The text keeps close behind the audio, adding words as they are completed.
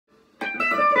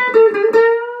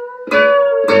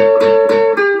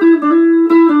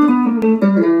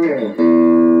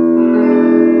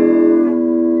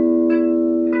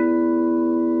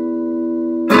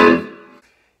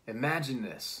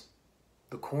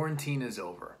Quarantine is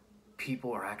over.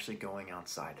 People are actually going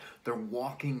outside. They're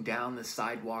walking down the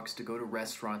sidewalks to go to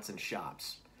restaurants and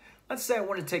shops. Let's say I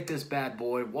want to take this bad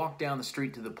boy, walk down the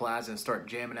street to the plaza and start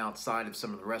jamming outside of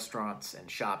some of the restaurants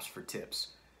and shops for tips.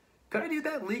 Could I do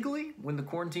that legally when the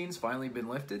quarantine's finally been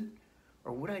lifted?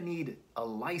 Or would I need a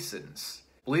license?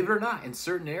 Believe it or not, in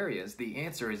certain areas, the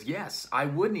answer is yes. I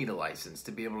would need a license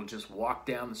to be able to just walk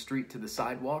down the street to the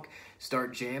sidewalk,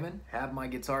 start jamming, have my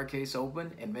guitar case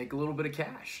open, and make a little bit of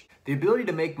cash. The ability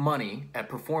to make money at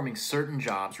performing certain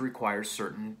jobs requires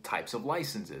certain types of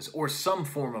licenses, or some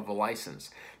form of a license.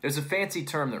 There's a fancy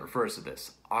term that refers to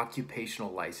this,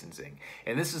 occupational licensing.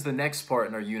 And this is the next part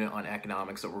in our unit on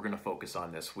economics that we're going to focus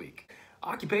on this week.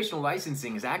 Occupational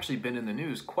licensing has actually been in the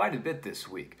news quite a bit this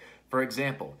week. For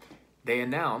example, they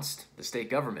announced, the state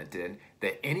government did,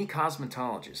 that any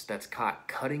cosmetologist that's caught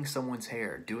cutting someone's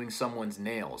hair, doing someone's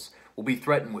nails, will be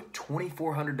threatened with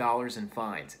 $2,400 in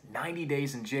fines, 90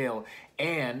 days in jail,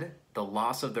 and the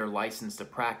loss of their license to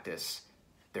practice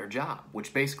their job,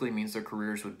 which basically means their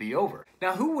careers would be over.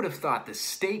 Now, who would have thought the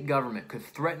state government could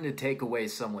threaten to take away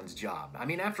someone's job? I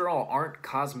mean, after all, aren't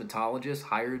cosmetologists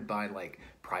hired by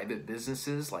private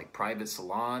businesses, like private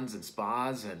salons and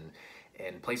spas and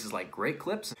places like Great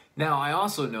Clips? Now, I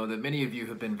also know that many of you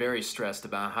have been very stressed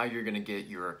about how you're going to get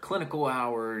your clinical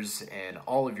hours and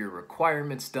all of your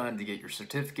requirements done to get your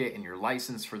certificate and your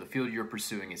license for the field you're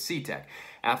pursuing at CTEC.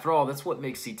 After all, that's what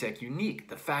makes CTEC unique.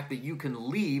 The fact that you can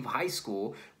leave high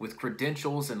school with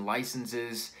credentials and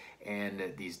licenses and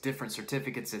these different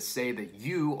certificates that say that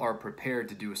you are prepared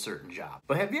to do a certain job.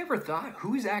 But have you ever thought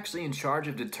who's actually in charge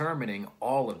of determining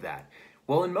all of that?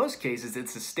 Well, in most cases,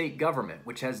 it's the state government,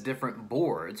 which has different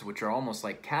boards, which are almost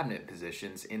like cabinet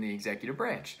positions in the executive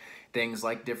branch. Things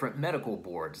like different medical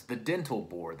boards, the dental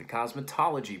board, the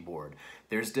cosmetology board.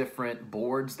 There's different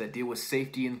boards that deal with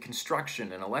safety in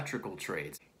construction and electrical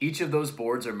trades. Each of those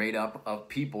boards are made up of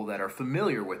people that are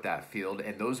familiar with that field,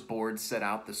 and those boards set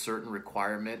out the certain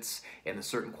requirements and the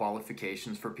certain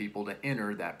qualifications for people to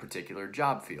enter that particular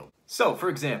job field. So, for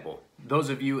example, those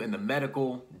of you in the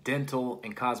medical, dental,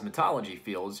 and cosmetology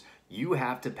fields, you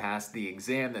have to pass the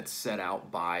exam that's set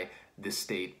out by the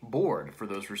state board for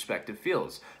those respective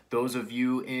fields. Those of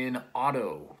you in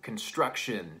auto,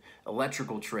 construction,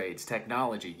 electrical trades,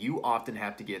 technology, you often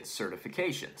have to get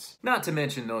certifications. Not to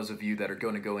mention those of you that are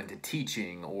going to go into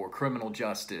teaching or criminal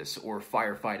justice or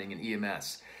firefighting and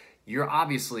EMS. You're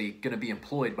obviously going to be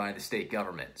employed by the state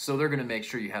government, so they're going to make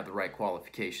sure you have the right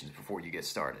qualifications before you get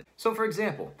started. So for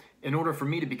example, in order for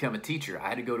me to become a teacher, I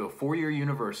had to go to a 4-year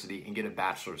university and get a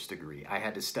bachelor's degree. I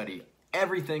had to study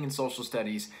everything in social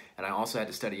studies, and I also had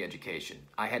to study education.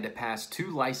 I had to pass 2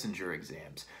 licensure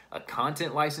exams, a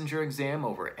content licensure exam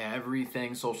over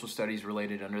everything social studies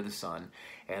related under the sun,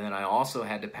 and then I also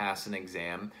had to pass an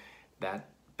exam that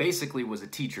basically was a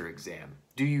teacher exam.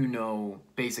 Do you know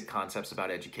basic concepts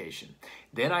about education?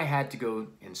 Then I had to go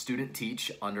and student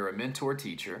teach under a mentor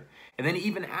teacher. And then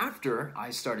even after I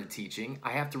started teaching,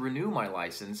 I have to renew my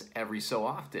license every so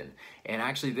often. And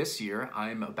actually this year,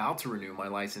 I'm about to renew my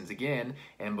license again.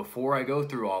 And before I go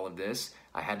through all of this,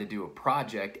 I had to do a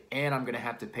project, and I'm going to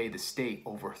have to pay the state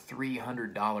over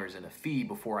 $300 in a fee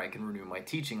before I can renew my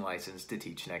teaching license to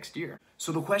teach next year.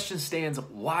 So the question stands,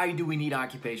 why do we need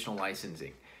occupational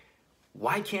licensing?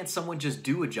 Why can't someone just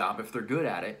do a job if they're good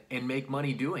at it and make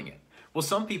money doing it? Well,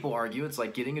 some people argue it's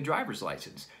like getting a driver's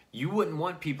license. You wouldn't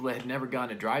want people that had never gone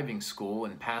to driving school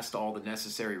and passed all the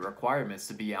necessary requirements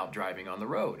to be out driving on the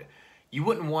road. You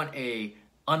wouldn't want a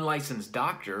unlicensed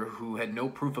doctor who had no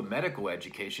proof of medical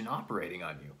education operating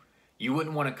on you. You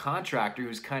wouldn't want a contractor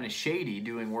who's kind of shady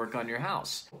doing work on your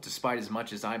house. Despite as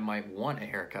much as I might want a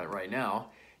haircut right now,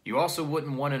 you also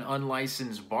wouldn't want an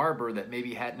unlicensed barber that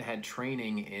maybe hadn't had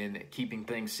training in keeping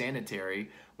things sanitary,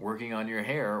 working on your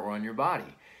hair or on your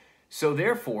body. So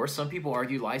therefore, some people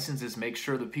argue licenses make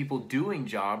sure the people doing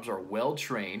jobs are well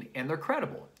trained and they're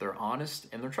credible, they're honest,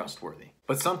 and they're trustworthy.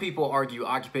 But some people argue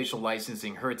occupational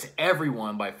licensing hurts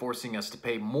everyone by forcing us to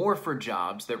pay more for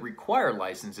jobs that require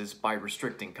licenses by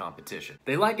restricting competition.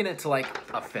 They liken it to like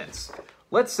a fence.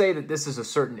 Let's say that this is a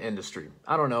certain industry.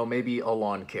 I don't know, maybe a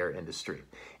lawn care industry.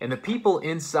 And the people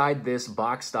inside this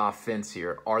boxed off fence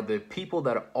here are the people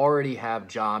that already have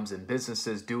jobs and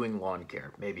businesses doing lawn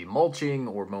care, maybe mulching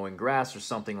or mowing grass or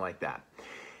something like that.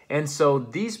 And so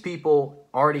these people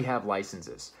already have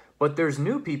licenses, but there's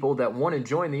new people that want to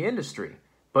join the industry.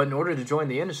 But in order to join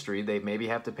the industry, they maybe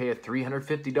have to pay a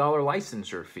 $350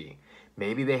 licensure fee.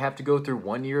 Maybe they have to go through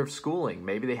 1 year of schooling.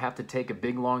 Maybe they have to take a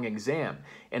big, long exam.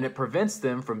 And it prevents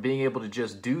them from being able to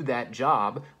just do that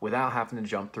job without having to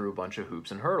jump through a bunch of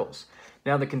hoops and hurdles.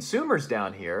 Now the consumers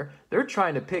down here, they're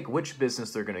trying to pick which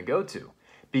business they're going to go to.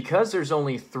 Because there's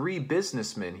only 3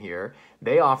 businessmen here,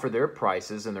 they offer their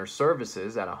prices and their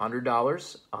services at $100,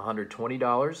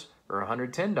 $120, or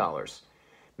 $110.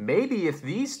 Maybe if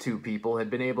these 2 people had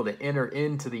been able to enter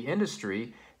into the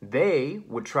industry, they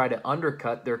would try to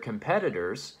undercut their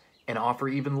competitors and offer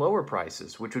even lower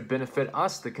prices, which would benefit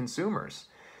us, the consumers.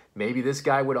 Maybe this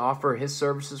guy would offer his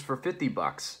services for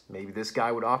 $50. Maybe this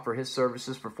guy would offer his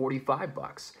services for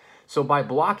 $45. So by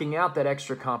blocking out that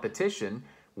extra competition,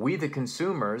 we, the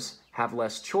consumers, have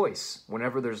less choice.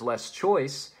 Whenever there's less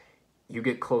choice, you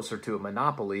get closer to a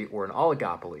monopoly or an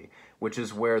oligopoly, which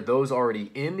is where those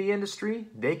already in the industry,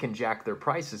 they can jack their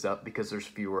prices up because there's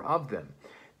fewer of them.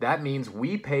 That means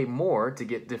we pay more to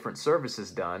get different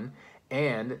services done,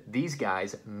 and these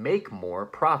guys make more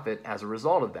profit as a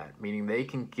result of that, meaning they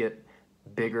can get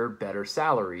bigger, better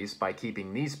salaries by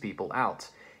keeping these people out.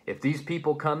 If these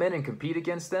people come in and compete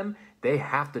against them, they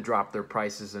have to drop their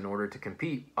prices in order to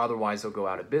compete, otherwise they'll go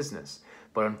out of business.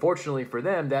 But unfortunately for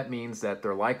them, that means that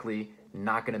they're likely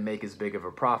not going to make as big of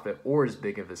a profit or as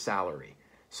big of a salary.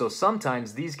 So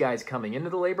sometimes these guys coming into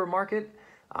the labor market,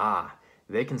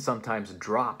 they can sometimes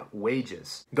drop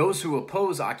wages. Those who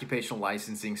oppose occupational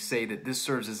licensing say that this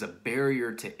serves as a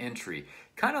barrier to entry.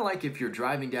 Kind of like if you're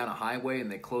driving down a highway and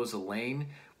they close a lane,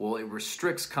 well, it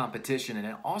restricts competition and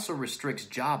it also restricts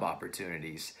job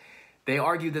opportunities. They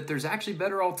argue that there's actually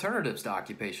better alternatives to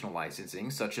occupational licensing,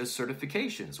 such as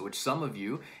certifications, which some of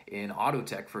you in auto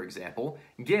tech, for example,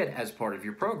 get as part of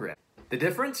your program. The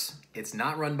difference? It's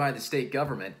not run by the state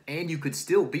government, and you could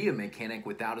still be a mechanic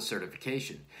without a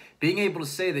certification. Being able to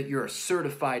say that you're a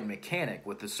certified mechanic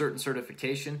with a certain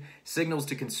certification signals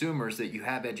to consumers that you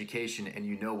have education and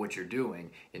you know what you're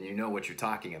doing and you know what you're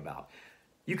talking about.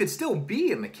 You could still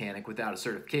be a mechanic without a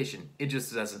certification, it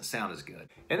just doesn't sound as good.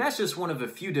 And that's just one of a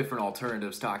few different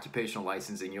alternatives to occupational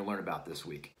licensing you'll learn about this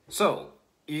week. So,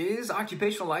 is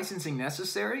occupational licensing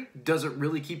necessary? Does it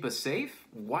really keep us safe?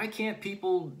 Why can't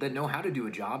people that know how to do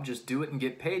a job just do it and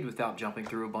get paid without jumping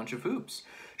through a bunch of hoops?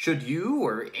 Should you,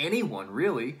 or anyone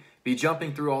really, be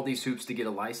jumping through all these hoops to get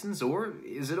a license, or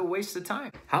is it a waste of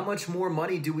time? How much more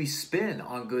money do we spend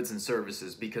on goods and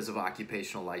services because of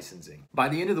occupational licensing? By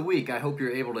the end of the week, I hope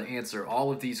you're able to answer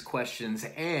all of these questions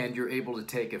and you're able to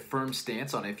take a firm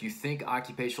stance on if you think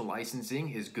occupational licensing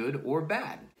is good or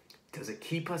bad. Does it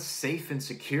keep us safe and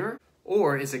secure?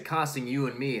 Or is it costing you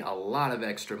and me a lot of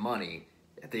extra money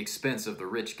at the expense of the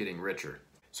rich getting richer?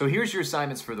 So here's your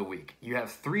assignments for the week. You have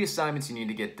 3 assignments you need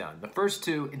to get done. The first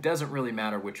 2, it doesn't really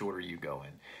matter which order you go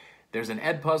in. There's an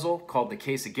Ed puzzle called the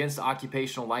Case Against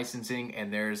Occupational Licensing,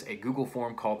 and there's a Google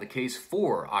form called the Case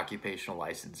for Occupational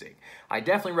Licensing. I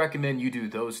definitely recommend you do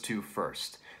those 2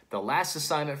 first. The last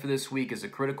assignment for this week is a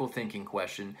critical thinking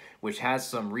question, which has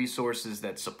some resources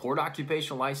that support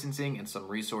occupational licensing and some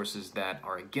resources that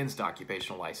are against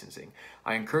occupational licensing.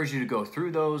 I encourage you to go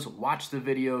through those, watch the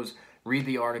videos, read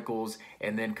the articles,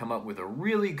 and then come up with a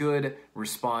really good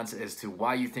response as to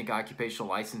why you think occupational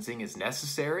licensing is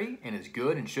necessary and is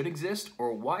good and should exist,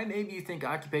 or why maybe you think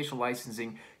occupational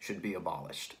licensing should be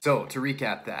abolished. So to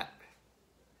recap that,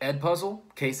 Ed puzzle,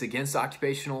 Case Against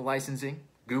Occupational Licensing,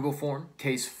 Google form,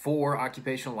 Case for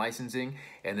Occupational Licensing,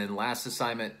 and then last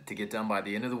assignment to get done by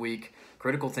the end of the week,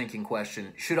 critical thinking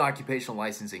question, should occupational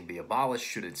licensing be abolished?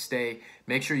 Should it stay?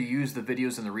 Make sure you use the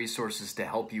videos and the resources to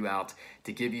help you out,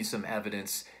 to give you some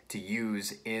evidence to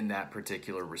use in that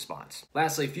particular response.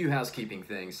 Lastly, a few housekeeping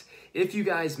things. If you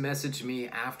guys message me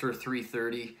after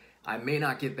 3:30, I may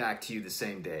not get back to you the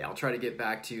same day. I'll try to get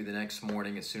back to you the next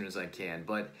morning as soon as I can,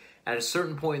 but at a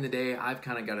certain point in the day, I've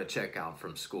kind of got to check out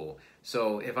from school.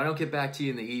 So if I don't get back to you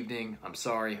in the evening, I'm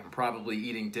sorry. I'm probably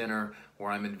eating dinner,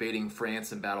 or I'm invading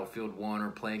France in Battlefield 1,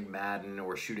 or playing Madden,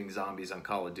 or shooting zombies on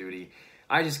Call of Duty.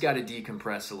 I just got to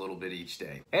decompress a little bit each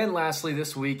day. And lastly,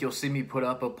 this week, you'll see me put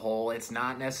up a poll. It's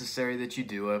not necessary that you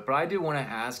do it, but I do want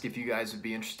to ask if you guys would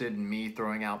be interested in me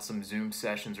throwing out some Zoom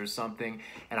sessions or something,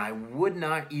 and I would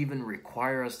not even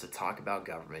require us to talk about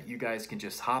government. You guys can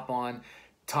just hop on,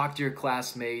 talk to your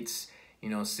classmates,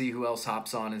 see who else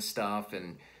hops on and stuff,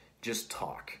 and just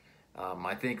talk.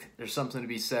 I think there's something to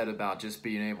be said about just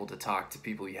being able to talk to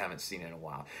people you haven't seen in a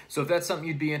while. So if that's something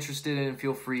you'd be interested in,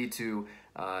 feel free to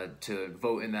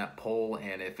vote in that poll.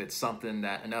 And if it's something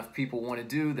that enough people want to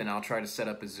do, then I'll try to set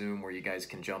up a Zoom where you guys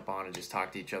can jump on and just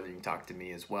talk to each other. You can talk to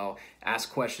me as well.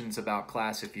 Ask questions about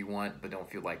class if you want, but don't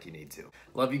feel like you need to.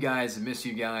 Love you guys and miss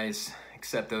you guys,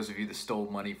 except those of you that stole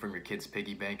money from your kid's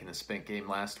piggy bank in the Spink game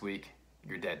last week.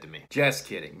 You're dead to me. Just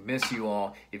kidding. Miss you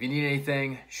all. If you need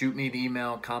anything, shoot me the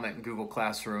email, comment in Google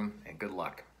Classroom, and good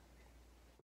luck.